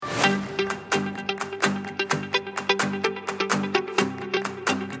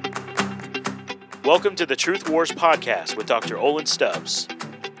Welcome to the Truth Wars podcast with Dr. Olin Stubbs.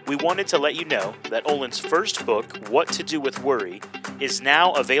 We wanted to let you know that Olin's first book, What to Do with Worry, is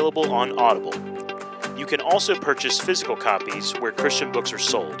now available on Audible. You can also purchase physical copies where Christian books are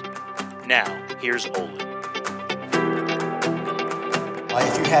sold. Now, here's Olin.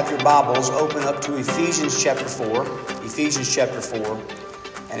 If you have your Bibles, open up to Ephesians chapter 4. Ephesians chapter 4.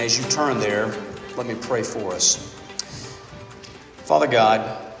 And as you turn there, let me pray for us. Father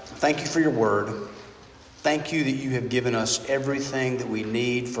God, thank you for your word. Thank you that you have given us everything that we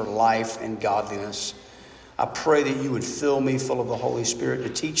need for life and godliness. I pray that you would fill me full of the Holy Spirit to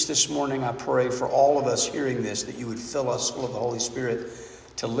teach this morning. I pray for all of us hearing this that you would fill us full of the Holy Spirit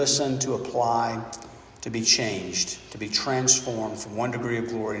to listen, to apply, to be changed, to be transformed from one degree of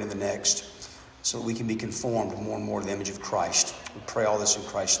glory to the next so that we can be conformed more and more to the image of Christ. We pray all this in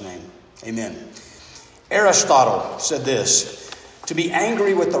Christ's name. Amen. Aristotle said this: to be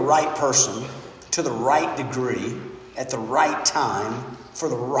angry with the right person to the right degree, at the right time, for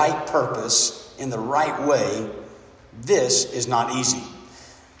the right purpose, in the right way, this is not easy.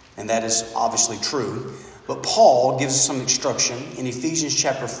 And that is obviously true. But Paul gives us some instruction in Ephesians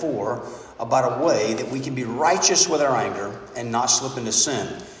chapter 4 about a way that we can be righteous with our anger and not slip into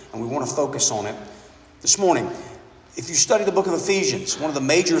sin. And we want to focus on it this morning. If you study the book of Ephesians, one of the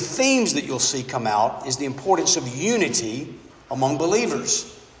major themes that you'll see come out is the importance of unity among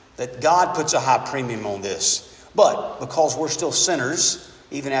believers. That God puts a high premium on this. But because we're still sinners,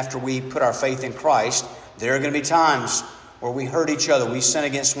 even after we put our faith in Christ, there are going to be times where we hurt each other, we sin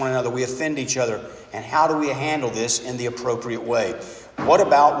against one another, we offend each other. And how do we handle this in the appropriate way? What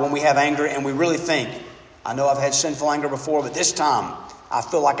about when we have anger and we really think, I know I've had sinful anger before, but this time I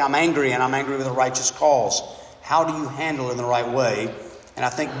feel like I'm angry and I'm angry with a righteous cause. How do you handle it in the right way? And I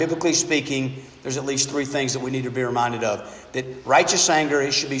think biblically speaking, there's at least three things that we need to be reminded of. That righteous anger,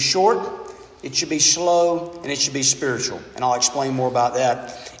 it should be short, it should be slow, and it should be spiritual. And I'll explain more about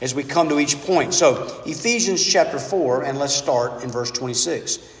that as we come to each point. So, Ephesians chapter 4, and let's start in verse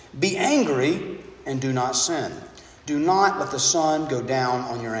 26. Be angry and do not sin. Do not let the sun go down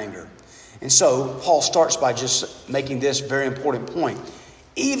on your anger. And so, Paul starts by just making this very important point.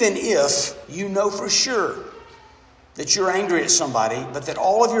 Even if you know for sure that you're angry at somebody, but that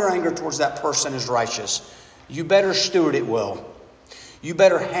all of your anger towards that person is righteous, you better steward it well. You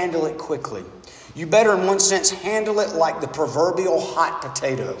better handle it quickly. You better, in one sense, handle it like the proverbial hot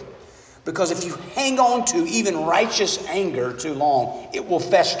potato. Because if you hang on to even righteous anger too long, it will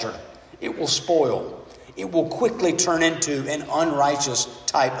fester. It will spoil. It will quickly turn into an unrighteous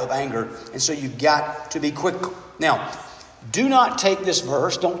type of anger. And so you've got to be quick. Now, do not take this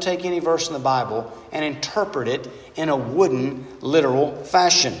verse, don't take any verse in the Bible, and interpret it in a wooden, literal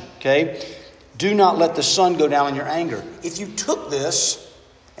fashion. Okay? Do not let the sun go down in your anger. If you took this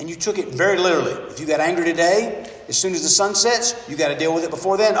and you took it very literally, if you got angry today, as soon as the sun sets, you got to deal with it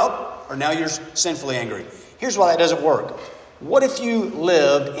before then. Or now you're sinfully angry. Here's why that doesn't work. What if you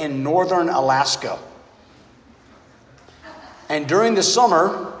lived in northern Alaska? And during the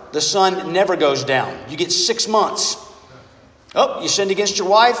summer, the sun never goes down. You get 6 months. You sinned against your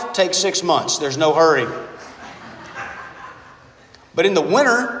wife? Take 6 months. There's no hurry. But in the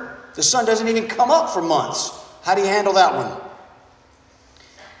winter, the sun doesn't even come up for months. How do you handle that one?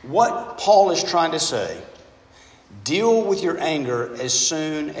 What Paul is trying to say, deal with your anger as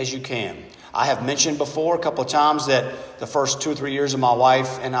soon as you can. I have mentioned before a couple of times that the first 2 or 3 years of my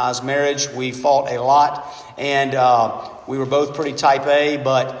wife and I's marriage, we fought a lot. And we were both pretty type A,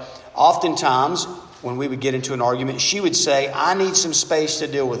 but oftentimes when we would get into an argument, she would say, I need some space to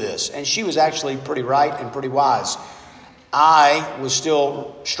deal with this. And she was actually pretty right and pretty wise. I was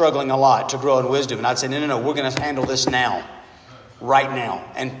still struggling a lot to grow in wisdom. And I'd say, no, we're going to handle this now, right now.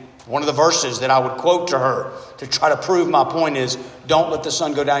 And one of the verses that I would quote to her to try to prove my point is, don't let the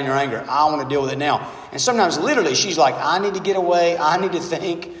sun go down in your anger. I want to deal with it now. And sometimes literally she's like, I need to get away. I need to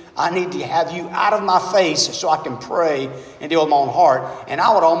think. I need to have you out of my face so I can pray and deal with my own heart. And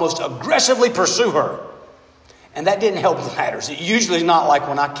I would almost aggressively pursue her. And that didn't help matters. It usually is not like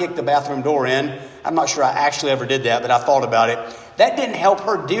when I kicked the bathroom door in. I'm not sure I actually ever did that, but I thought about it. That didn't help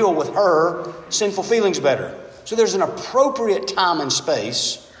her deal with her sinful feelings better. So there's an appropriate time and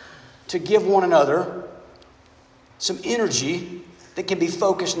space to give one another some energy that can be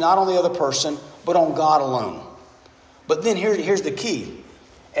focused not on the other person, but on God alone. But then here's the key.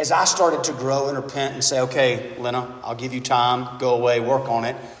 As I started to grow and repent and say, okay, Lena, I'll give you time, go away, work on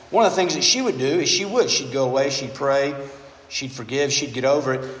it. One of the things that she would do is she'd go away, she'd pray, she'd forgive, she'd get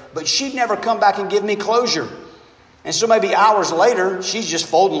over it. But she'd never come back and give me closure. And so maybe hours later, she's just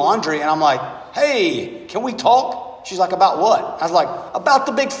folding laundry and I'm like, hey, can we talk? She's like, about what? I was like, about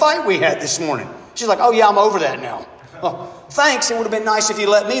the big fight we had this morning. She's like, oh yeah, I'm over that now. Well, thanks. It would have been nice if you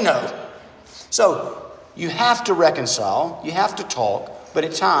let me know. So you have to reconcile. You have to talk. But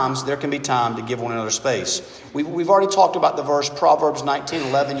at times, there can be time to give one another space. We've already talked about the verse Proverbs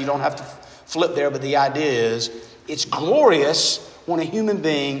 19:11. You don't have to flip there, but the idea is it's glorious when a human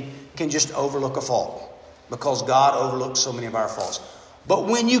being can just overlook a fault, because God overlooks so many of our faults. But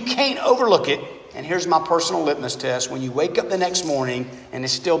when you can't overlook it, and here's my personal litmus test, when you wake up the next morning and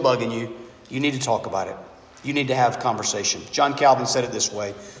it's still bugging you, you need to talk about it. You need to have conversation. John Calvin said it this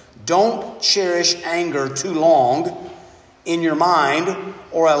way: don't cherish anger too long in your mind,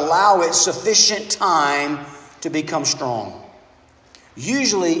 or allow it sufficient time to become strong.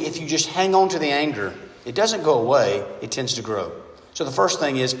 Usually, if you just hang on to the anger, it doesn't go away, it tends to grow. So the first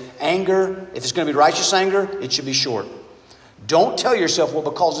thing is, anger, if it's going to be righteous anger, it should be short. Don't tell yourself, well,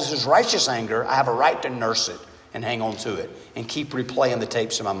 because this is righteous anger, I have a right to nurse it and hang on to it and keep replaying the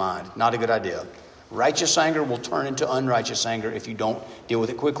tapes in my mind. Not a good idea. Righteous anger will turn into unrighteous anger if you don't deal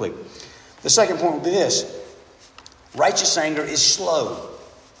with it quickly. The second point would be this: righteous anger is slow.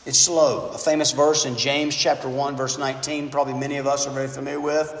 It's slow. A famous verse in James chapter 1, verse 19, probably many of us are very familiar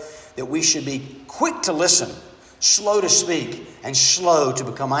with, that we should be quick to listen, slow to speak, and slow to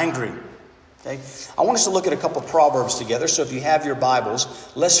become angry. Okay? I want us to look at a couple of Proverbs together. So if you have your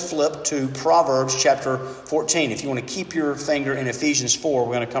Bibles, let's flip to Proverbs chapter 14. If you want to keep your finger in Ephesians 4,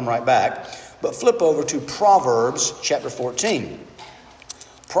 we're going to come right back. But flip over to Proverbs chapter 14.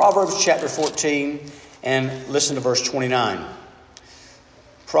 Proverbs chapter 14, and listen to verse 29.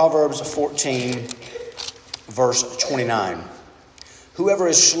 Proverbs 14, verse 29. Whoever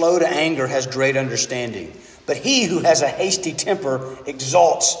is slow to anger has great understanding, but he who has a hasty temper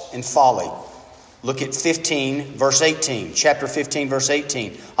exalts in folly. Look at 15, verse 18. Chapter 15, verse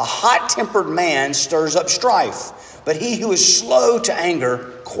 18. A hot-tempered man stirs up strife, but he who is slow to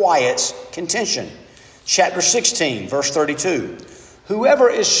anger quiets contention. Chapter 16, verse 32. Whoever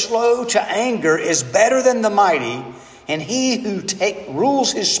is slow to anger is better than the mighty, and he who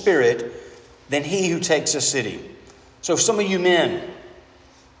rules his spirit than he who takes a city. So some of you men,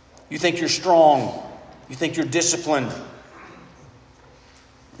 you think you're strong, you think you're disciplined,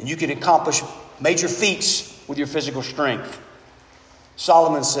 and you can accomplish major feats with your physical strength.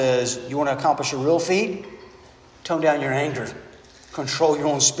 Solomon says, you want to accomplish a real feat? Tone down your anger. Control your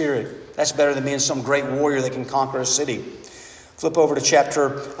own spirit. That's better than being some great warrior that can conquer a city. Flip over to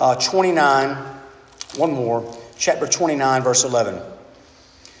chapter 29. One more. Chapter 29, verse 11.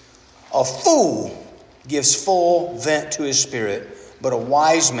 A fool gives full vent to his spirit, but a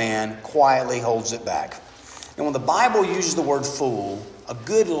wise man quietly holds it back. And when the Bible uses the word fool, a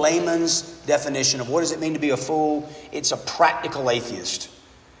good layman's definition of what does it mean to be a fool, it's a practical atheist.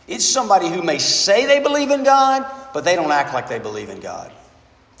 It's somebody who may say they believe in God, but they don't act like they believe in God.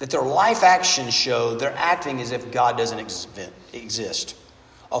 That their life actions show they're acting as if God doesn't exist.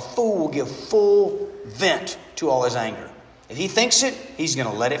 A fool will give full vent to all his anger. If he thinks it, he's going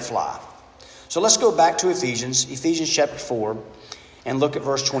to let it fly. So let's go back to Ephesians chapter 4, and look at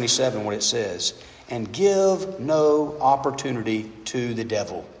verse 27, what it says. And give no opportunity to the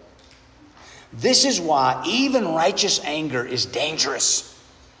devil. This is why even righteous anger is dangerous.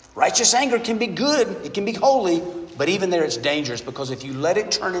 Righteous anger can be good, it can be holy, but even there it's dangerous, because if you let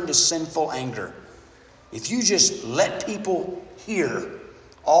it turn into sinful anger, if you just let people hear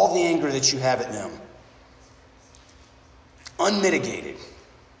all the anger that you have at them, unmitigated,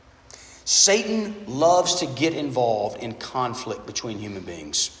 Satan loves to get involved in conflict between human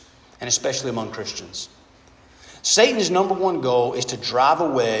beings, and especially among Christians. Satan's number one goal is to drive a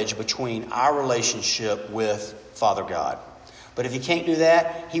wedge between our relationship with Father God. But if he can't do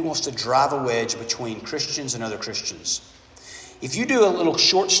that, he wants to drive a wedge between Christians and other Christians. If you do a little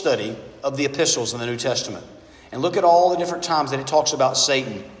short study of the epistles in the New Testament and look at all the different times that it talks about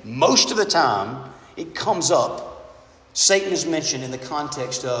Satan, most of the time it comes up. Satan is mentioned in the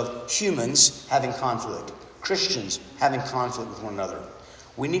context of humans having conflict, Christians having conflict with one another.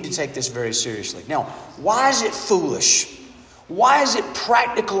 We need to take this very seriously. Now, why is it foolish? Why is it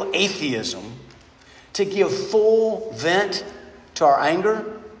practical atheism to give full vent to our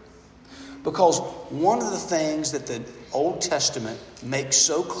anger? Because one of the things that the Old Testament makes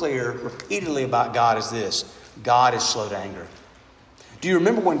so clear repeatedly about God is this: God is slow to anger. Do you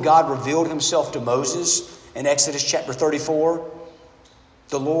remember when God revealed himself to Moses in Exodus chapter 34?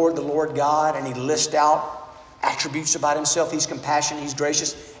 The Lord God, and he lists out attributes about himself. He's compassionate, he's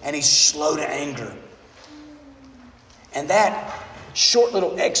gracious, and he's slow to anger. And that short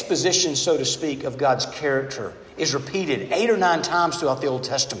little exposition, so to speak, of God's character is repeated 8 or 9 times throughout the Old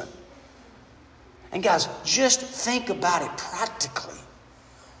Testament. And guys, just think about it practically.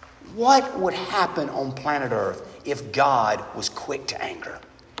 What would happen on planet Earth if God was quick to anger?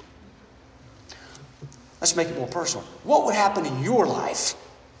 Let's make it more personal. What would happen in your life?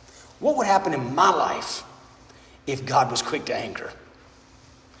 What would happen in my life if God was quick to anger?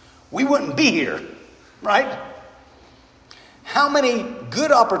 We wouldn't be here, right? How many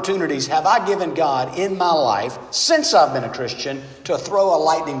good opportunities have I given God in my life since I've been a Christian to throw a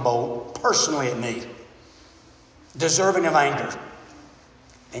lightning bolt personally at me, deserving of anger?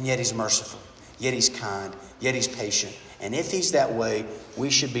 And yet He's merciful, yet He's kind, yet He's patient. And if He's that way, we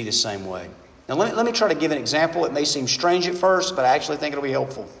should be the same way. Now let me try to give an example. It may seem strange at first, but I actually think it'll be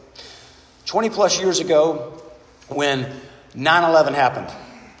helpful. 20 plus years ago, when 9/11 happened,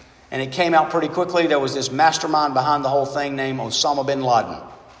 and it came out pretty quickly, there was this mastermind behind the whole thing named Osama bin Laden.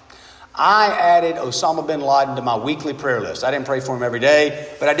 I added Osama bin Laden to my weekly prayer list. I didn't pray for him every day,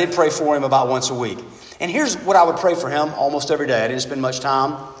 but I did pray for him about once a week. And here's what I would pray for him almost every day. I didn't spend much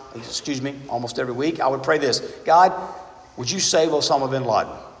time, almost every week. I would pray this: God, would you save Osama bin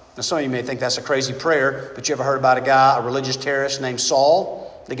Laden? Now, some of you may think that's a crazy prayer, but you ever heard about a guy, a religious terrorist named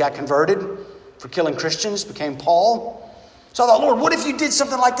Saul, that got converted for killing Christians, became Paul? So I thought, Lord, what if you did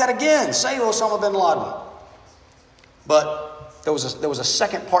something like that again? Save Osama bin Laden. But there was a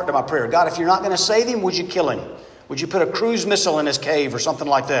second part to my prayer. God, if you're not going to save him, would you kill him? Would you put a cruise missile in his cave or something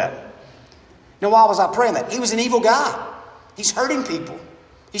like that? Now, why was I praying that? He was an evil guy. He's hurting people.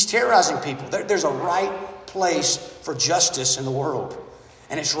 He's terrorizing people. There's a right place for justice in the world.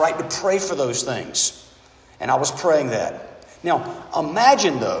 And it's right to pray for those things. And I was praying that. Now,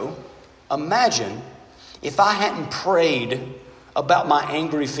 imagine if I hadn't prayed about my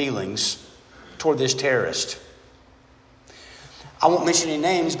angry feelings toward this terrorist. I won't mention any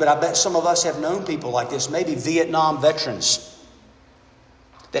names, but I bet some of us have known people like this, maybe Vietnam veterans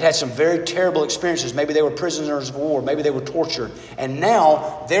that had some very terrible experiences. Maybe they were prisoners of war. Maybe they were tortured. And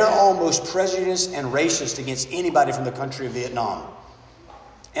now they're almost prejudiced and racist against anybody from the country of Vietnam.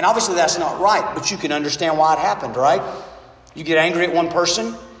 And obviously that's not right, but you can understand why it happened, right? You get angry at one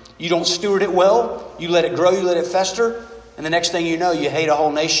person, you don't steward it well, you let it grow, you let it fester, and the next thing you know, you hate a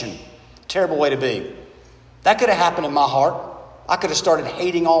whole nation. Terrible way to be. That could have happened in my heart. I could have started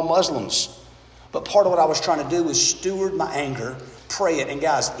hating all Muslims. But part of what I was trying to do was steward my anger, pray it. And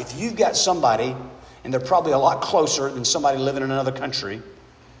guys, if you've got somebody, and they're probably a lot closer than somebody living in another country,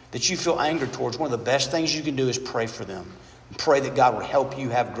 that you feel anger towards, one of the best things you can do is pray for them. Pray that God would help you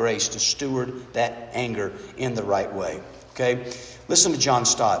have grace to steward that anger in the right way. Okay? Listen to John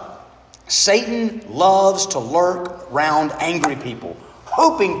Stott. Satan loves to lurk around angry people,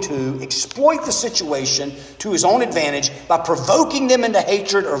 hoping to exploit the situation to his own advantage by provoking them into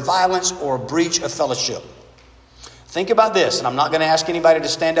hatred or violence or a breach of fellowship. Think about this, and I'm not going to ask anybody to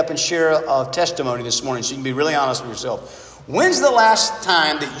stand up and share a testimony this morning, so you can be really honest with yourself. When's the last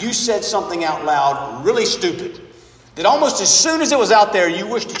time that you said something out loud really stupid, that almost as soon as it was out there, you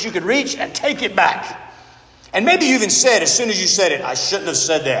wished that you could reach and take it back? And maybe you even said, as soon as you said it, I shouldn't have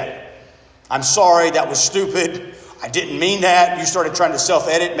said that. I'm sorry, that was stupid. I didn't mean that. You started trying to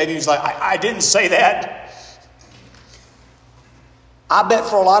self-edit. Maybe he was like, I didn't say that. I bet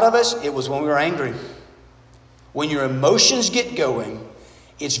for a lot of us, it was when we were angry. When your emotions get going,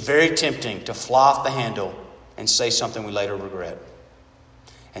 it's very tempting to fly off the handle and say something we later regret.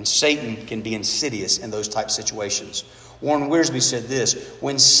 And Satan can be insidious in those type situations. Warren Wiersbe said this: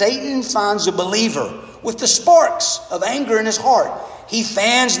 when Satan finds a believer with the sparks of anger in his heart, he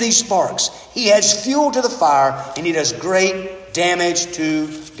fans these sparks. He adds fuel to the fire, and he does great damage to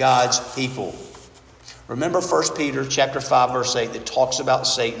God's people. Remember 1 Peter chapter 5, verse 8 that talks about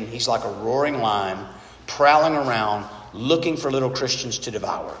Satan. He's like a roaring lion, prowling around, looking for little Christians to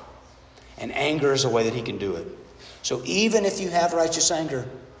devour. And anger is a way that he can do it. So even if you have righteous anger,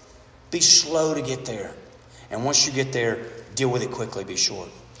 be slow to get there. And once you get there, deal with it quickly, be short.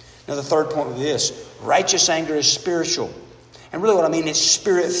 Now the third point with this: righteous anger is spiritual. And really what I mean is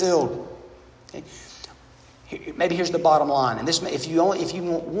spirit-filled. Okay? Maybe here's the bottom line. And this, if you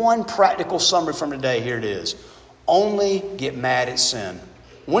want one practical summary from today, here it is. Only get mad at sin.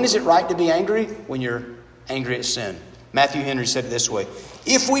 When is it right to be angry? When you're angry at sin. Matthew Henry said it this way: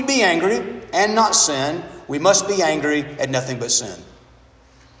 if we be angry and not sin, we must be angry at nothing but sin.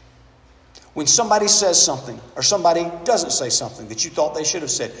 When somebody says something, or somebody doesn't say something that you thought they should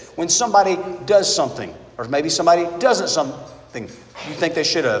have said. When somebody does something, or maybe somebody doesn't something you think they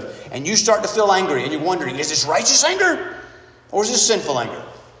should have, and you start to feel angry, and you're wondering, is this righteous anger, or is this sinful anger?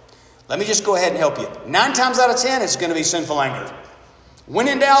 Let me just go ahead and help you. 9 times out of 10, it's going to be sinful anger. When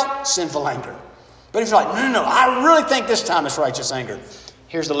in doubt, sinful anger. But if you're like, no, I really think this time it's righteous anger.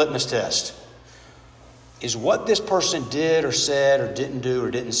 Here's the litmus test. is what this person did or said or didn't do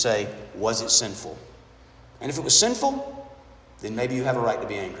or didn't say, was it sinful? And if it was sinful, then maybe you have a right to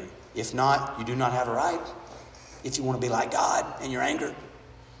be angry. If not, you do not have a right. If you want to be like God in your anger.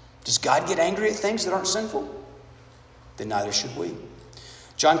 Does God get angry at things that aren't sinful? Then neither should we.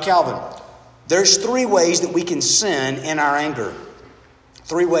 John Calvin, there's 3 ways that we can sin in our anger.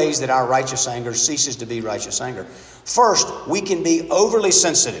 3 ways that our righteous anger ceases to be righteous anger. First, we can be overly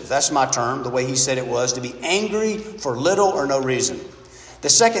sensitive. That's my term, the way he said it was, to be angry for little or no reason. The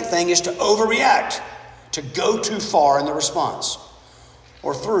second thing is to overreact, to go too far in the response.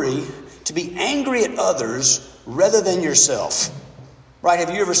 Or 3, to be angry at others rather than yourself. Right? Have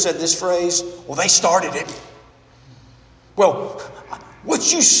you ever said this phrase? Well, they started it. Well,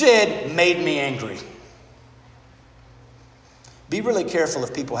 what you said made me angry. Be really careful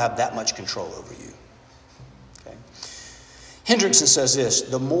if people have that much control over you. Okay? Hendrickson says this,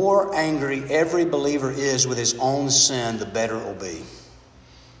 the more angry every believer is with his own sin, the better it will be.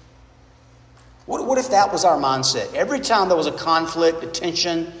 What if that was our mindset? Every time there was a conflict, a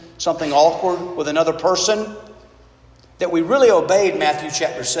tension, something awkward with another person, that we really obeyed Matthew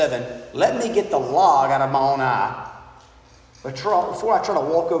chapter 7, let me get the log out of my own eye before I try to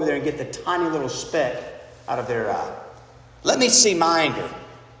walk over there and get the tiny little speck out of their eye. Let me see my anger.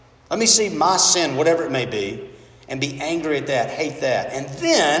 Let me see my sin, whatever it may be, and be angry at that, hate that. And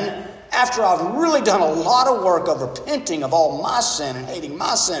then, after I've really done a lot of work of repenting of all my sin and hating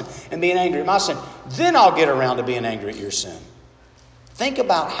my sin and being angry at my sin, then I'll get around to being angry at your sin. Think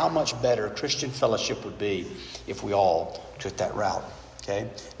about how much better Christian fellowship would be if we all took that route. Okay?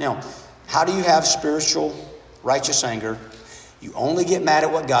 Now, how do you have spiritual righteous anger? You only get mad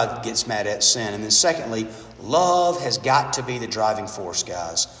at what God gets mad at, sin. And then secondly, love has got to be the driving force,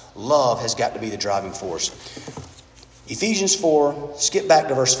 guys. Love has got to be the driving force. Ephesians 4, skip back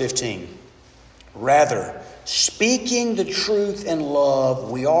to verse 15. Rather, speaking the truth in love,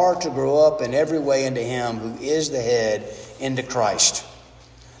 we are to grow up in every way into Him who is the head, into Christ.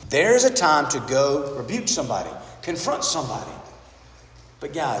 There's a time to go rebuke somebody, confront somebody.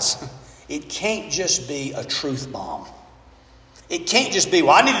 But guys, it can't just be a truth bomb. It can't just be,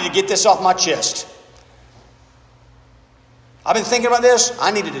 well, I needed to get this off my chest. I've been thinking about this.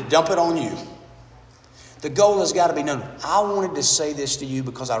 I needed to dump it on you. The goal has got to be, no, I wanted to say this to you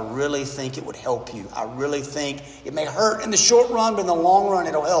because I really think it would help you. I really think it may hurt in the short run, but in the long run,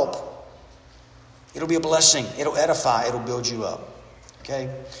 it'll help. It'll be a blessing. It'll edify. It'll build you up.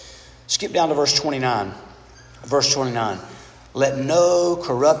 Okay? Skip down to verse 29. Verse 29. Let no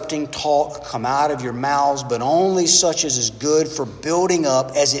corrupting talk come out of your mouths, but only such as is good for building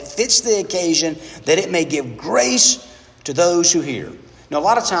up as it fits the occasion, that it may give grace to those who hear. Now, a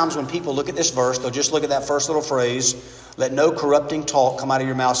lot of times when people look at this verse, they'll just look at that first little phrase, let no corrupting talk come out of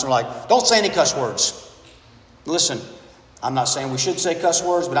your mouths, and they're like, don't say any cuss words. Listen, I'm not saying we should say cuss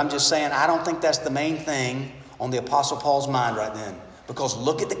words, but I'm just saying I don't think that's the main thing on the Apostle Paul's mind right then. Because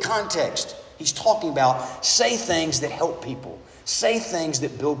look at the context. He's talking about say things that help people. Say things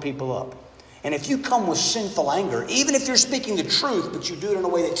that build people up. And if you come with sinful anger, even if you're speaking the truth, but you do it in a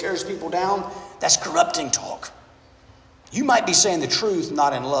way that tears people down, that's corrupting talk. You might be saying the truth,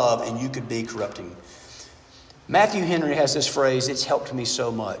 not in love, and you could be corrupting. Matthew Henry has this phrase, it's helped me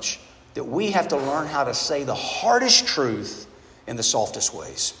so much, that we have to learn how to say the hardest truth in the softest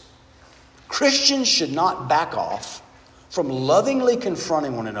ways. Christians should not back off from lovingly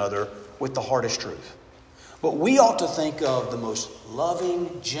confronting one another with the hardest truth. But we ought to think of the most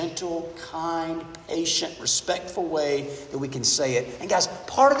loving, gentle, kind, patient, respectful way that we can say it. And guys,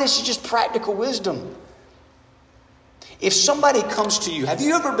 part of this is just practical wisdom. If somebody comes to you, have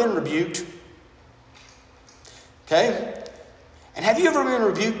you ever been rebuked? Okay? And have you ever been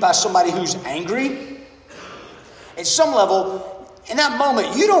rebuked by somebody who's angry? At some level, in that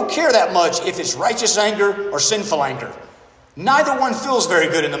moment, you don't care that much if it's righteous anger or sinful anger. Neither one feels very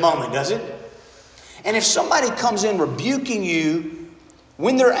good in the moment, does it? And if somebody comes in rebuking you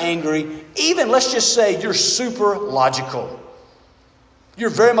when they're angry, even let's just say you're super logical. You're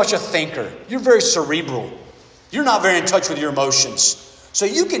very much a thinker. You're very cerebral. You're not very in touch with your emotions. So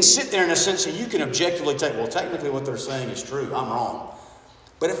you can sit there in a sense and you can objectively take, well, technically what they're saying is true. I'm wrong.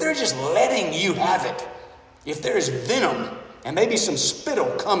 But if they're just letting you have it, if there is venom and maybe some spittle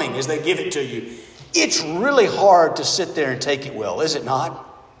coming as they give it to you, it's really hard to sit there and take it well, is it not?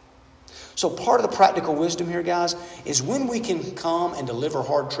 So part of the practical wisdom here, guys, is when we can come and deliver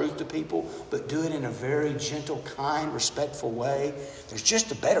hard truth to people, but do it in a very gentle, kind, respectful way, there's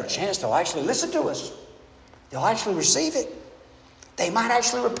just a better chance they'll actually listen to us. They'll actually receive it. They might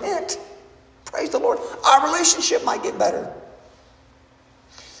actually repent. Praise the Lord. Our relationship might get better.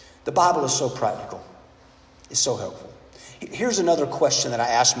 The Bible is so practical. It's so helpful. Here's another question that I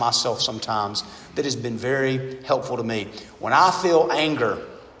ask myself sometimes that has been very helpful to me. When I feel anger,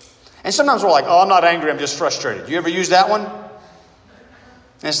 and sometimes we're like, oh, I'm not angry, I'm just frustrated. You ever use that one?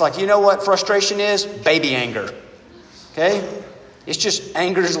 And it's like, you know what frustration is? Baby anger. Okay? It's just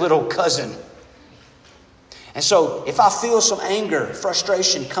anger's little cousin. And so if I feel some anger,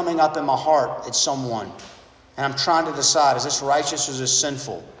 frustration coming up in my heart at someone, and I'm trying to decide, is this righteous or is this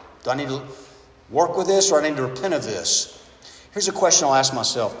sinful? Do I need to work with this or I need to repent of this? Here's a question I'll ask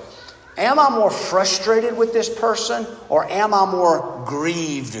myself. Am I more frustrated with this person or am I more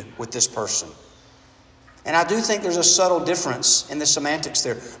grieved with this person? And I do think there's a subtle difference in the semantics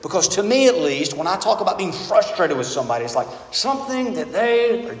there. Because to me at least, when I talk about being frustrated with somebody, it's like something that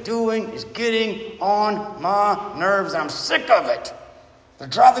they are doing is getting on my nerves and I'm sick of it. They're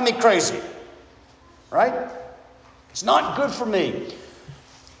driving me crazy. Right? It's not good for me.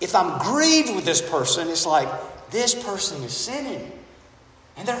 If I'm grieved with this person, it's like, this person is sinning.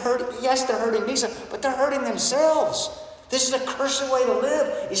 And they're hurting. Yes, they're hurting me, but they're hurting themselves. This is a cursed way to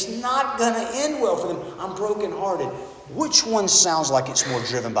live. It's not going to end well for them. I'm brokenhearted. Which one sounds like it's more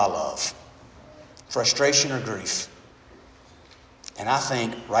driven by love? Frustration or grief? And I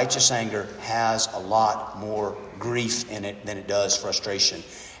think righteous anger has a lot more grief in it than it does frustration.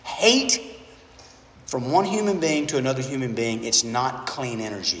 Hate from one human being to another human being, it's not clean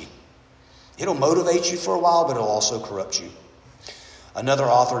energy. It'll motivate you for a while, but it'll also corrupt you. Another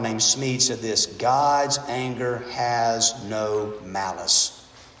author named Smead said this, God's anger has no malice.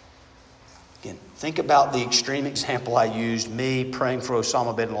 Again, think about the extreme example I used, me praying for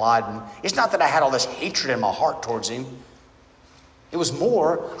Osama bin Laden. It's not that I had all this hatred in my heart towards him. It was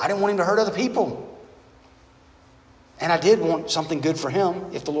more, I didn't want him to hurt other people. And I did want something good for him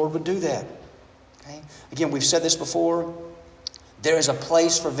if the Lord would do that. Okay? Again, we've said this before. There is a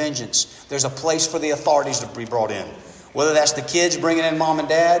place for vengeance. There's a place for the authorities to be brought in. Whether that's the kids bringing in mom and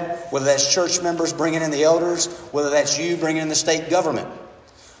dad, whether that's church members bringing in the elders, whether that's you bringing in the state government.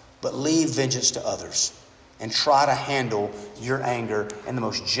 But leave vengeance to others and try to handle your anger in the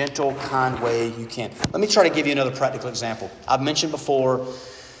most gentle, kind way you can. Let me try to give you another practical example. I've mentioned before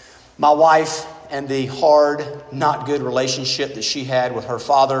my wife and the hard, not good relationship that she had with her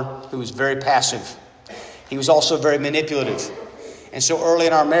father, who was very passive. He was also very manipulative. And so early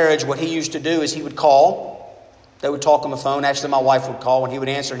in our marriage, what he used to do is he would call. They would talk on the phone. Actually, my wife would call when he would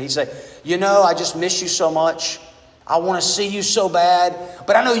answer. And he'd say, you know, I just miss you so much. I want to see you so bad.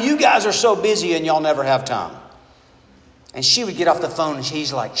 But I know you guys are so busy and y'all never have time. And she would get off the phone and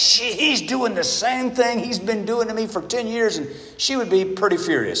he's like, he's doing the same thing he's been doing to me for 10 years. And she would be pretty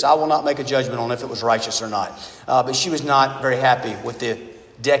furious. I will not make a judgment on if it was righteous or not. But she was not very happy with the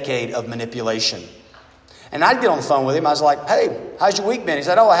decade of manipulation. And I'd get on the phone with him. I was like, hey, how's your week been? He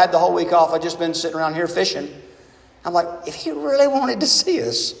said, oh, I had the whole week off. I've just been sitting around here fishing. I'm like, if he really wanted to see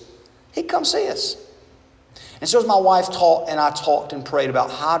us, he'd come see us. And so as my wife talked and prayed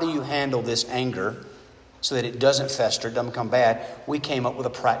about how do you handle this anger so that it doesn't fester, it doesn't become bad, we came up with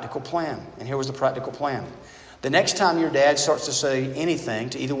a practical plan. And here was the practical plan. The next time your dad starts to say anything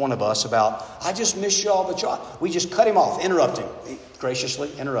to either one of us about, I just miss y'all, but y'all, we just cut him off, interrupt him,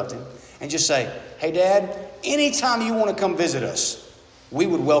 graciously interrupt him, and just say, hey, Dad, anytime you want to come visit us, we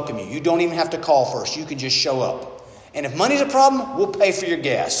would welcome you. You don't even have to call first. You can just show up. And if money's a problem, we'll pay for your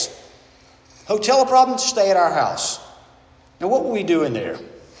gas. Hotel a problem, stay at our house. Now, what were we doing there?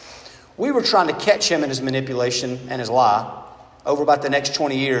 We were trying to catch him in his manipulation and his lie. Over about the next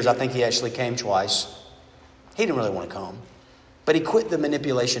 20 years, I think he actually came twice. He didn't really want to come. But he quit the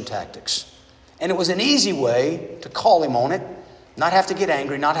manipulation tactics. And it was an easy way to call him on it, not have to get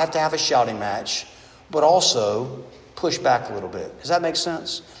angry, not have to have a shouting match, but also push back a little bit. Does that make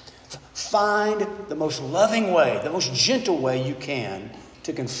sense? Find the most loving way, the most gentle way you can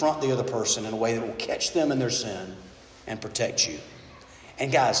to confront the other person in a way that will catch them in their sin and protect you.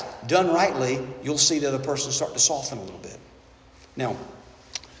 And guys, done rightly, you'll see the other person start to soften a little bit. Now,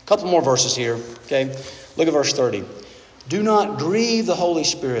 a couple more verses here, okay? Look at verse 30. Do not grieve the Holy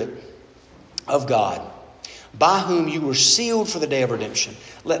Spirit of God, by whom you were sealed for the day of redemption.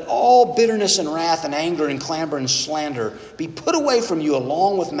 Let all bitterness and wrath and anger and clamor and slander be put away from you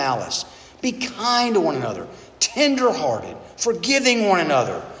along with malice. Be kind to one another, tender-hearted, forgiving one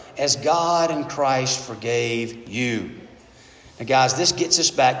another, as God in Christ forgave you. Now, guys, this gets us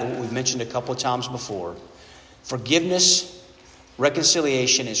back to what we've mentioned a couple of times before. Forgiveness,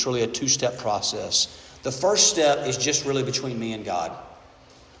 reconciliation is really a two-step process. The first step is just really between me and God,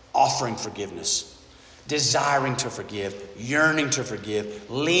 offering forgiveness. desiring to forgive, yearning to forgive,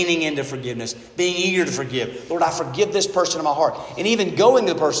 leaning into forgiveness, being eager to forgive. Lord, I forgive this person in my heart. And even going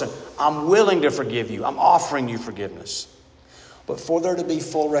to the person, I'm willing to forgive you. I'm offering you forgiveness. But for there to be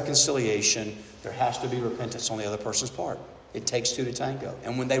full reconciliation, there has to be repentance on the other person's part. It takes two to tango.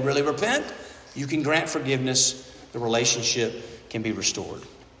 And when they really repent, you can grant forgiveness. The relationship can be restored.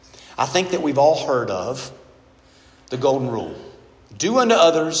 I think that we've all heard of the golden rule. Do unto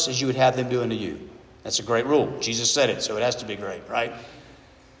others as you would have them do unto you. That's a great rule. Jesus said it, so it has to be great, right?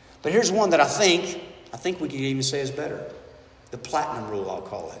 But here's one that I think we can even say is better. The platinum rule, I'll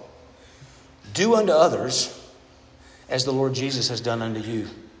call it. Do unto others as the Lord Jesus has done unto you.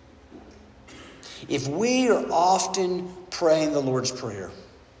 If we are often praying the Lord's Prayer,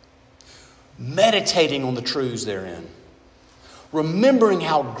 meditating on the truths therein, remembering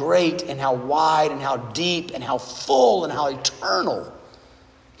how great and how wide and how deep and how full and how eternal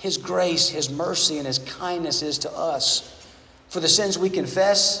His grace, His mercy, and His kindness is to us for the sins we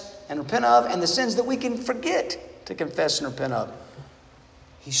confess and repent of and the sins that we can forget to confess and repent of.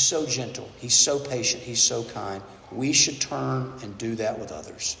 He's so gentle. He's so patient. He's so kind. We should turn and do that with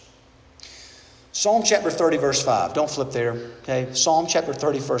others. Psalm chapter 30, verse 5. Don't flip there. Okay. Psalm chapter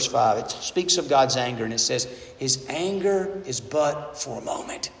 30, verse 5. It speaks of God's anger, and it says, His anger is but for a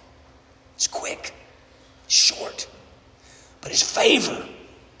moment. It's quick, short. But His favor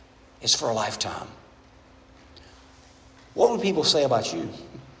is for a lifetime. What would people say about you?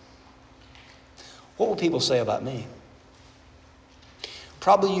 What would people say about me?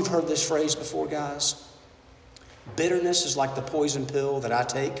 Probably you've heard this phrase before, guys. Bitterness is like the poison pill that I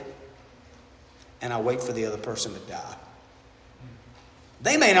take, and I wait for the other person to die.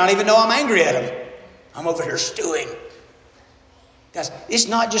 They may not even know I'm angry at them. I'm over here stewing. Guys, it's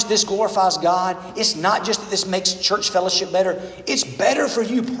not just this glorifies God. It's not just that this makes church fellowship better. It's better for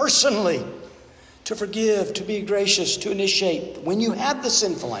you personally to forgive, to be gracious, to initiate. When you have the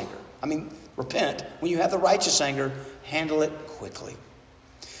sinful anger, repent. When you have the righteous anger, handle it quickly.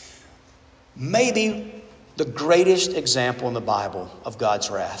 Maybe the greatest example in the Bible of God's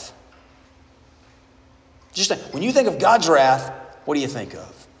wrath. Just when you think of God's wrath, what do you think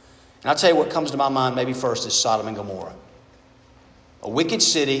of? And I'll tell you what comes to my mind maybe first is Sodom and Gomorrah. A wicked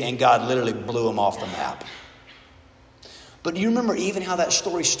city, and God literally blew them off the map. But do you remember even how that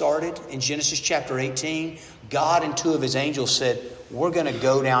story started in Genesis chapter 18? God and two of His angels said, we're going to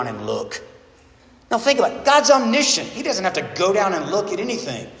go down and look. Now think about it. God's omniscient. He doesn't have to go down and look at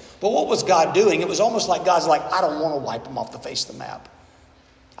anything. But what was God doing? It was almost like God's like, I don't want to wipe them off the face of the map.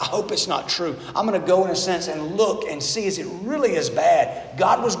 I hope it's not true. I'm going to go in a sense and look and see, is it really as bad?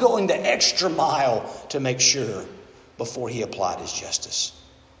 God was going the extra mile to make sure before He applied His justice.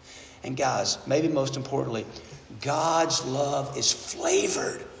 And guys, maybe most importantly, God's love is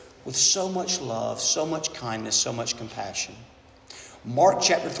flavored with so much love, so much kindness, so much compassion. Mark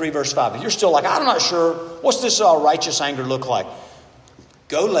chapter 3, verse 5. If you're still like, I'm not sure, what's this righteous anger look like?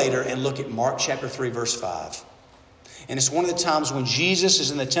 Go later and look at Mark chapter 3, verse 5. And it's one of the times when Jesus is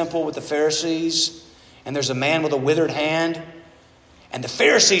in the temple with the Pharisees, and there's a man with a withered hand, and the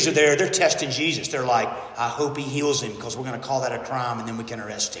Pharisees are there, they're testing Jesus. They're like, I hope He heals him, because we're going to call that a crime and then we can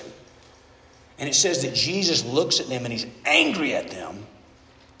arrest him. And it says that Jesus looks at them and He's angry at them,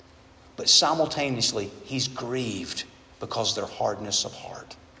 but simultaneously He's grieved because of their hardness of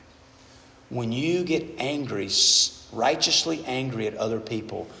heart. When you get angry, righteously angry at other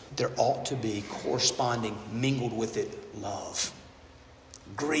people, there ought to be corresponding, mingled with it, love.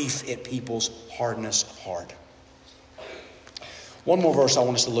 Grief at people's hardness of heart. One more verse I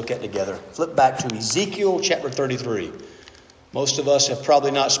want us to look at together. Flip back to Ezekiel chapter 33. Most of us have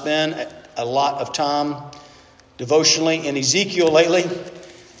probably not spent a lot of time devotionally in Ezekiel lately.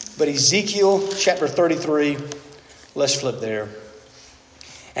 But Ezekiel chapter 33, let's flip there.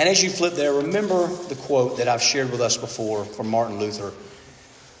 And as you flip there, remember the quote that I've shared with us before from Martin Luther.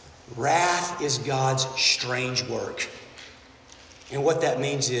 Wrath is God's strange work. And what that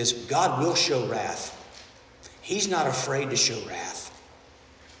means is God will show wrath. He's not afraid to show wrath.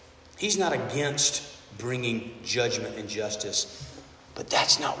 He's not against bringing judgment and justice. But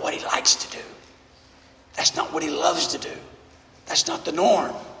that's not what He likes to do. That's not what He loves to do. That's not the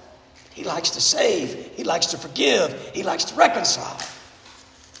norm. He likes to save. He likes to forgive. He likes to reconcile.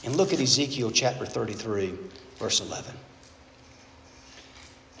 And look at Ezekiel chapter 33, verse 11.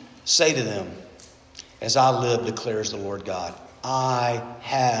 Say to them, as I live, declares the Lord God, I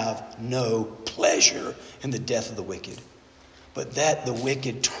have no pleasure in the death of the wicked, but that the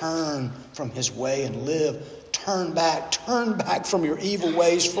wicked turn from his way and live. Turn back from your evil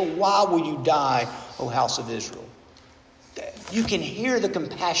ways, for why will you die, O house of Israel? You can hear the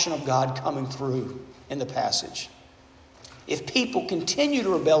compassion of God coming through in the passage. If people continue to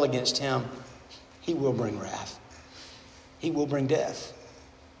rebel against him, he will bring wrath. He will bring death.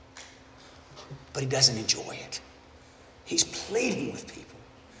 But he doesn't enjoy it. He's pleading with people.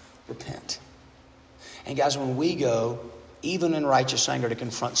 Repent. And guys, when we go, even in righteous anger, to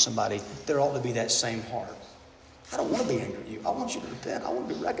confront somebody, there ought to be that same heart. I don't want to be angry at you. I want you to repent. I want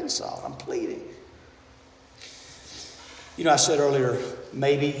to be reconciled. I'm pleading. You know, I said earlier,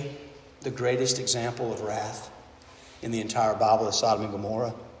 maybe the greatest example of wrath in the entire Bible is Sodom and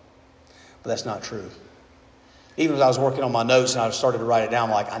Gomorrah. But that's not true. Even as I was working on my notes and I started to write it down,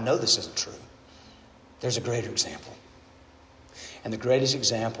 I'm like, I know this isn't true. There's a greater example. And the greatest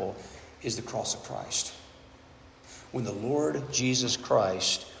example is the cross of Christ. When the Lord Jesus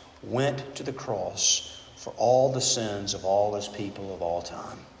Christ went to the cross for all the sins of all his people of all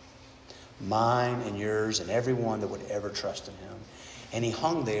time, mine and yours and everyone that would ever trust in him. And he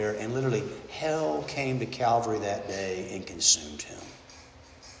hung there, and literally hell came to Calvary that day and consumed him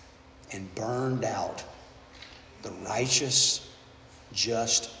and burned out the righteous,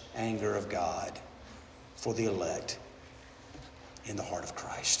 just anger of God for the elect in the heart of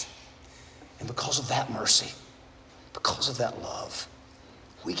Christ. And because of that mercy, because of that love,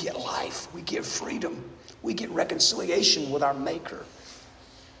 we get life, we get freedom, we get reconciliation with our Maker.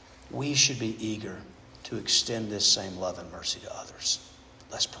 We should be eager to extend this same love and mercy to others.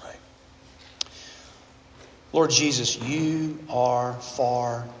 Let's pray. Lord Jesus, you are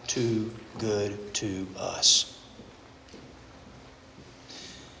far too good to us.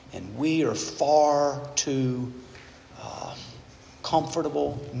 And we are far too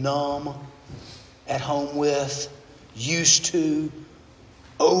comfortable, numb, at home with, used to,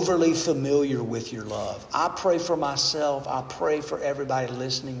 overly familiar with your love. I pray for myself. I pray for everybody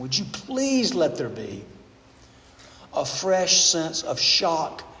listening. Would you please let there be a fresh sense of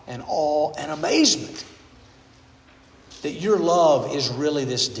shock and awe and amazement that your love is really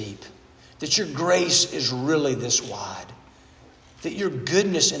this deep, that your grace is really this wide, that your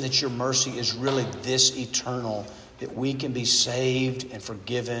goodness and that your mercy is really this eternal, that we can be saved and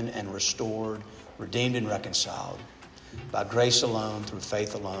forgiven and restored, redeemed and reconciled by grace alone, through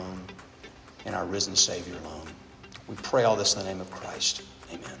faith alone, in our risen Savior alone. We pray all this in the name of Christ.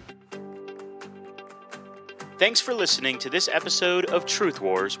 Amen. Thanks for listening to this episode of Truth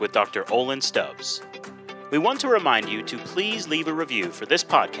Wars with Dr. Olin Stubbs. We want to remind you to please leave a review for this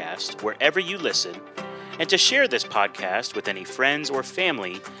podcast wherever you listen, and to share this podcast with any friends or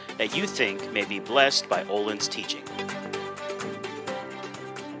family that you think may be blessed by Olin's teaching.